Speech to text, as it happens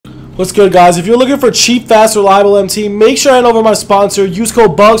What's good, guys? If you're looking for cheap, fast, reliable MT, make sure to head over to my sponsor. Use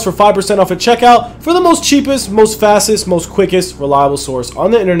code BUGS for 5% off at checkout for the most cheapest, most fastest, most quickest, reliable source on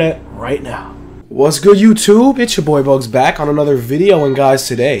the internet right now. What's good, YouTube? It's your boy Bugs back on another video, and guys,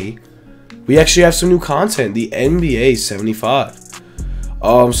 today we actually have some new content, the NBA 75.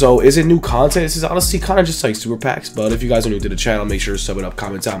 So is it new content? This is honestly kind of just like super packs, but if you guys are new to the channel, make sure to sub it up,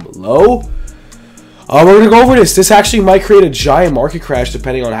 comment down below. We're going to go over this. This actually might create a giant market crash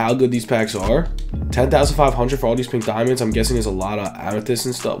depending on how good these packs are. 10,500 for all these pink diamonds. I'm guessing there's a lot of amethyst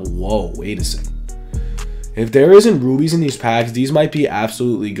and stuff. Whoa, wait a second. If there isn't rubies in these packs, these might be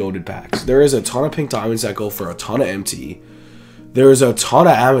absolutely goated packs. There is a ton of pink diamonds that go for a ton of MT. There's a ton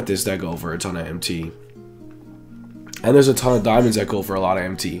of amethyst that go for a ton of MT. And there's a ton of diamonds that go for a lot of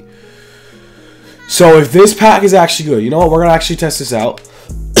MT. So if this pack is actually good, you know what? We're going to actually test this out.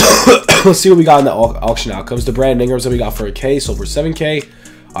 Let's see what we got in the auction outcomes. The brand Ingrams that we got for a K, so for 7K.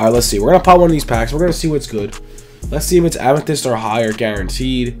 Alright, let's see. We're going to pop one of these packs. We're going to see what's good. Let's see if it's amethyst or higher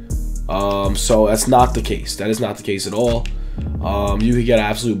guaranteed. So that's not the case. That is not the case at all. You could get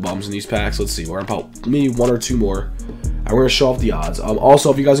absolute bums in these packs. Let's see. We're going to pop maybe one or two more. And we're going to show off the odds.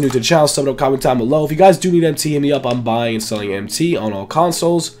 Also, if you guys are new to the channel, sub it up, comment down below. If you guys do need MT, hit me up. I'm buying and selling MT on all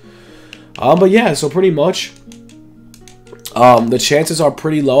consoles. But yeah, so pretty much the chances are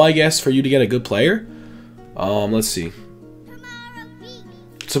pretty low, I guess, for you to get a good player. Let's see.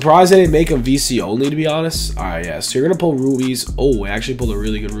 Surprised they didn't make them VC only, to be honest. Alright, yeah, so you're going to pull rubies. Oh, I actually pulled a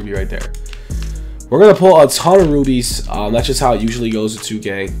really good ruby right there. We're going to pull a ton of rubies. That's just how it usually goes with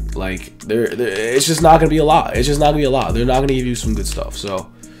 2K. Like, it's just not going to be a lot. It's just not going to be a lot. They're not going to give you some good stuff.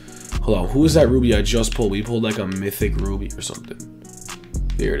 So, hold on. Who is that ruby I just pulled? We pulled like a mythic ruby or something.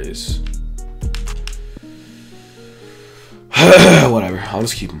 There it is. Whatever, I'll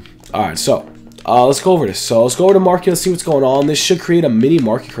just keep them. Alright, so let's go over this. So let's go over to market. Let's see what's going on. This should create a mini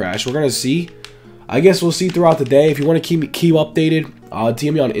market crash. We're gonna see. I guess we'll see throughout the day. If you want to keep updated,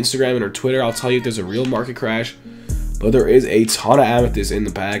 DM me on Instagram and or Twitter. I'll tell you if there's a real market crash. But there is a ton of amethyst in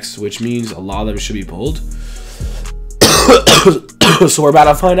the packs, which means a lot of them should be pulled. So we're about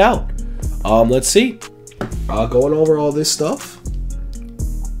to find out. Let's see. Going over all this stuff.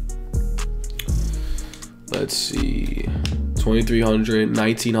 Let's see. 2,300,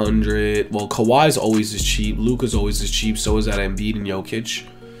 1,900. Well, Kawhi's always as cheap. Luka's always as cheap. So is that Embiid and Jokic.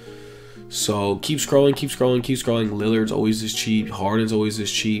 So keep scrolling, keep scrolling, keep scrolling. Lillard's always as cheap. Harden's always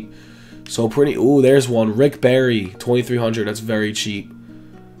as cheap. So pretty. Ooh, there's one. Rick Barry, 2,300. That's very cheap.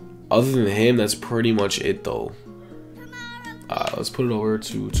 Other than him, that's pretty much it, though. Let's put it over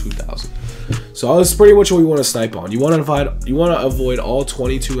to 2,000. So that's pretty much what we want to snipe on. You want to avoid all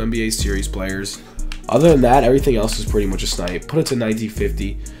 22 NBA series players. Other than that, everything else is pretty much a snipe. Put it to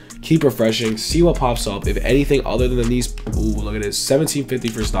 1950. Keep refreshing. See what pops up. If anything other than these... Ooh, look at this. 1750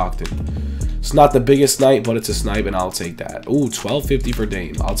 for Stockton. It's not the biggest snipe, but it's a snipe, and I'll take that. Ooh, 1250 for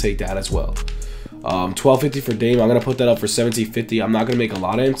Dame. I'll take that as well. 1250 for Dame. I'm going to put that up for 1750. I'm not going to make a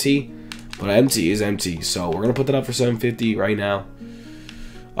lot of MT, but MT is MT. So we're going to put that up for 750 right now.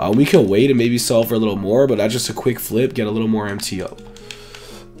 We can wait and maybe sell for a little more, but that's just a quick flip. Get a little more MT up.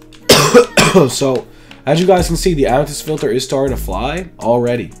 So... as you guys can see, the amethyst filter is starting to fly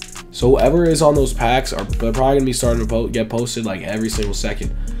already. So whoever is on those packs are probably going to be starting to get posted like every single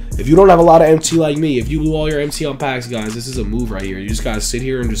second. If you don't have a lot of MT like me, if you blew all your MT on packs, guys, this is a move right here. You just got to sit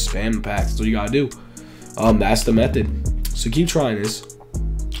here and just spam the packs. That's what you got to do. That's the method. So keep trying this.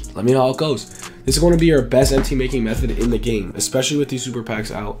 Let me know how it goes. This is going to be your best MT making method in the game, especially with these super packs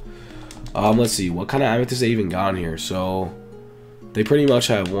out. Let's see. What kind of amethyst they even got in here? So... they pretty much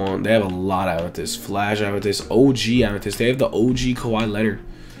have one. They have a lot of amethyst. Flash amethyst. OG amethyst. They have the OG Kawhi Leonard.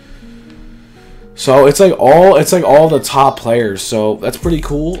 So it's like all the top players. So that's pretty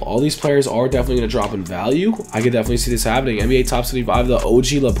cool. All these players are definitely going to drop in value. I could definitely see this happening. NBA top 75. The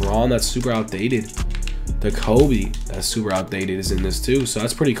OG LeBron. That's super outdated. The Kobe. That's super outdated is in this too. So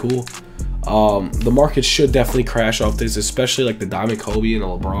that's pretty cool. The market should definitely crash off this, especially like the Diamond Kobe and the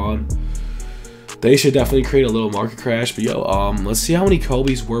LeBron. They should definitely create a little market crash. But yo, let's see how many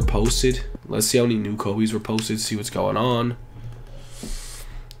Kobe's were posted. Let's see how many new Kobe's were posted. See what's going on.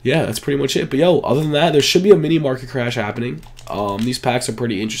 Yeah, that's pretty much it. But yo, other than that, there should be a mini market crash happening. These packs are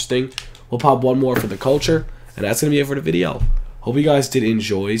pretty interesting. We'll pop one more for the culture, and that's gonna be it for the video. Hope you guys did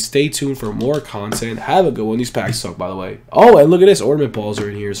enjoy. Stay tuned for more content. Have a good one. These packs suck, by the way. Oh, and look at this. Ornament balls are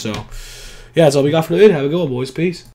in here. So yeah, that's all we got for the video. Have a good one, boys. Peace.